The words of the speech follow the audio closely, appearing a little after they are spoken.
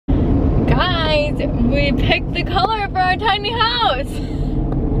guys, we picked the color for our tiny house.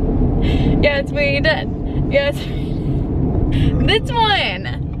 Yes, we did. Yes. This one.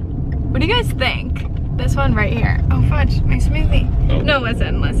 What do you guys think? This one right here. Oh fudge, my smoothie. Oh. No,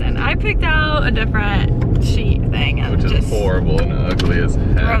 listen. I picked out a different sheet thing. Which is horrible and ugly as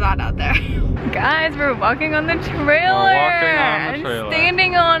heck. Throw that out there. Guys, we're walking on the trailer. We're walking on the trailer.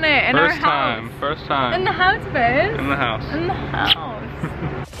 Standing on it in our house. First time. In the house, babe. In the house. In the house.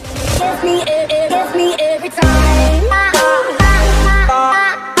 Give me every time.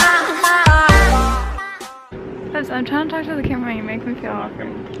 I'm trying to talk to the camera. You make me feel awkward.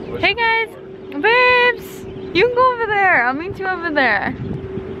 Hey guys, babes, you can go over there. I'll meet you over there.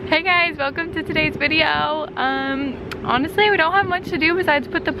 Hey guys, welcome to today's video. Honestly, we don't have much to do besides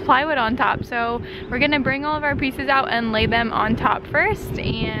put the plywood on top. So we're gonna bring all of our pieces out and lay them on top first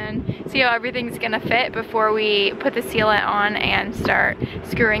and see how everything's gonna fit before we put the sealant on and start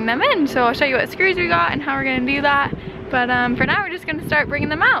screwing them in. So I'll show you what screws we got and how we're gonna do that. But for now, we're just gonna start bringing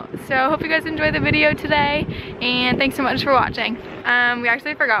them out. So hope you guys enjoy the video today, and thanks so much for watching. We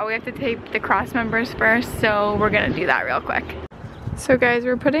actually forgot we have to tape the cross members first, so we're gonna do that real quick. So guys,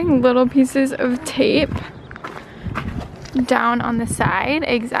 we're putting little pieces of tape down on the side,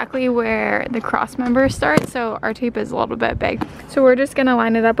 exactly where the cross members start, so our tape is a little bit big. So we're just gonna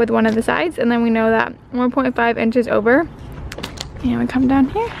line it up with one of the sides, and then we know that 1.5 inches over, and we come down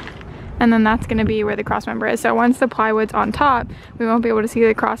here. And then that's gonna be where the cross member is. So once the plywood's on top, we won't be able to see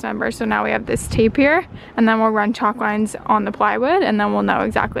the cross member. So now we have this tape here, and then we'll run chalk lines on the plywood, and then we'll know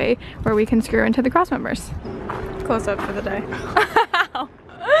exactly where we can screw into the cross members. Close up for the day.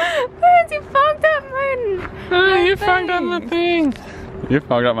 Liz, you fogged up you fogged up my thing. You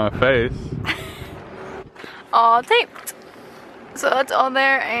fogged up my face. All taped. So that's all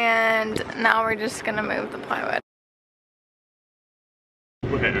there, and now we're just gonna move the plywood.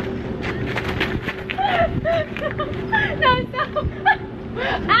 No, stop.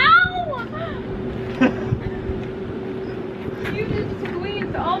 Ow! You just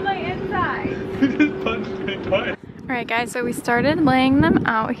squeezed all my insides. You just punched me twice. Alright guys, so we started laying them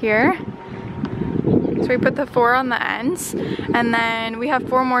out here. So we put the 4 on the ends, and then we have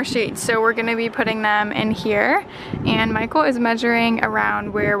 4 more sheets, so we're gonna be putting them in here. And Michael is measuring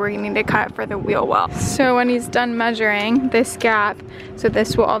around where we need to cut for the wheel well. So when he's done measuring this gap, so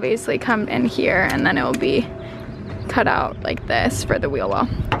this will obviously come in here, and then it will be cut out like this for the wheel well.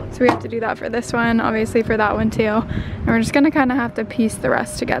 So we have to do that for this one, obviously for that one too. And we're just gonna kind of have to piece the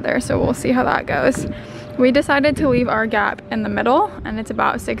rest together, so we'll see how that goes. We decided to leave our gap in the middle, and it's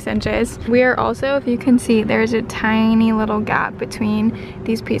about 6 inches. We are also, if you can see, there's a tiny little gap between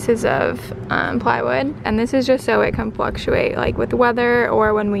these pieces of plywood, and this is just so it can fluctuate, like with weather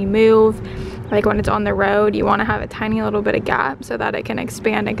or when we move. Like when it's on the road, you want to have a tiny little bit of gap so that it can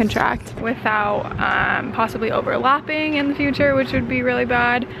expand and contract without possibly overlapping in the future, which would be really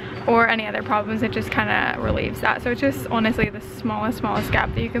bad, or any other problems. It just kind of relieves that. So it's just honestly the smallest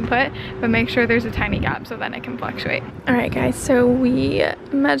gap that you can put, but make sure there's a tiny gap so then it can fluctuate. All right guys, so we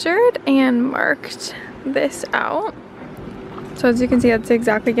measured and marked this out. So as you can see, that's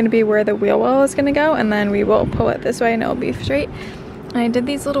exactly going to be where the wheel well is going to go, and then we will pull it this way and it'll be straight. And I did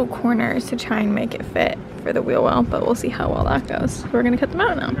these little corners to try and make it fit for the wheel well, but we'll see how well that goes. We're gonna cut them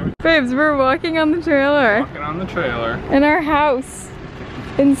out now. Babes, we're walking on the trailer. Walking on the trailer. In our house.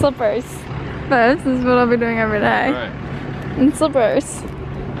 In slippers. This is what I'll be doing every day. Right. In slippers.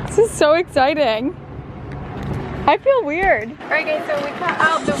 This is so exciting. I feel weird. Alright guys, so we cut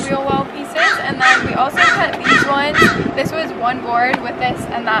out the wheel well pieces, and then we also cut these ones. This was one board with this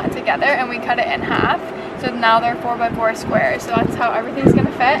and that together, and we cut it in half. So now they're 4x4 squares, so that's how everything's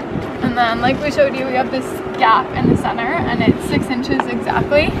gonna fit. And then like we showed you, we have this gap in the center, and it's 6 inches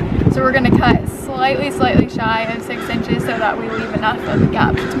exactly. So we're gonna cut slightly shy of 6 inches so that we leave enough of a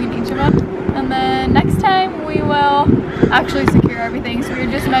gap between each of them. And then next time we will actually secure everything. So we're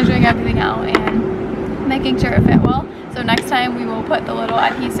just measuring everything out and making sure it fit well. So next time we will put the little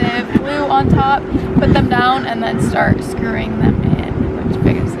adhesive glue on top, put them down, and then start screwing them in, which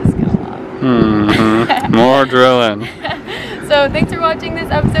Biggest is gonna love. More drilling. So thanks for watching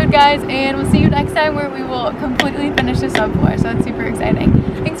this episode guys, and we'll see you next time where we will completely finish the subfloor. So it's super exciting.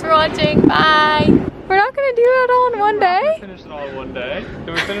 Thanks for watching. Bye. We're not gonna do it all in one day. Finish it all in one day.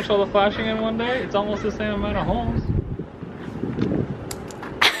 Can we finish all the flashing in one day? It's almost the same amount of holes.